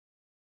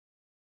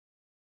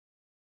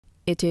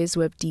It is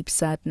with deep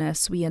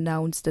sadness we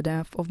announce the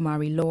death of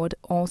Mary Lorde,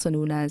 also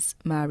known as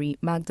Mary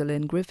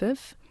Magdalene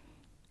Griffith,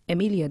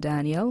 Emilia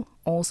Daniel,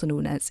 also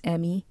known as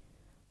Emmy,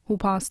 who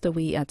passed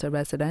away at her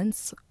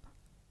residence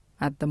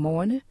at the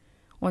Morn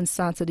on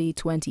Saturday,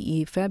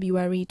 28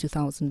 February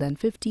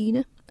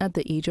 2015, at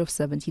the age of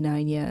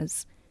 79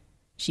 years.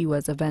 She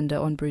was a vendor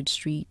on Bridge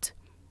Street.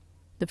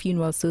 The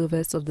funeral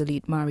service of the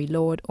late Mary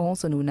Lorde,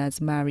 also known as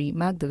Mary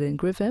Magdalene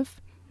Griffith,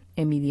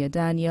 Emilia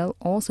Daniel,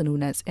 also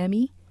known as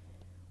Emmy,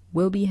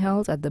 will be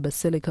held at the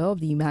Basilica of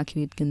the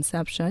Immaculate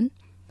Conception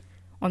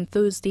on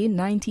Thursday,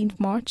 19th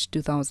March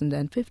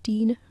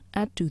 2015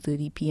 at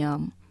 2:30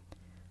 p.m.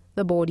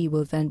 The body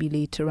will then be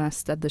laid to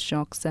rest at the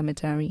Shock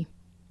Cemetery.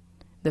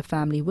 The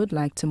family would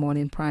like to mourn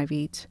in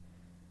private.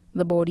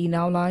 The body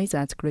now lies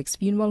at Crick's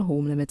Funeral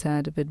Home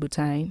Limited,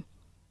 Vidbutai.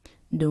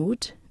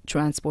 Note: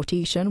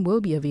 transportation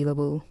will be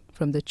available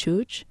from the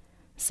church,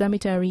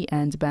 cemetery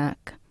and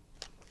back.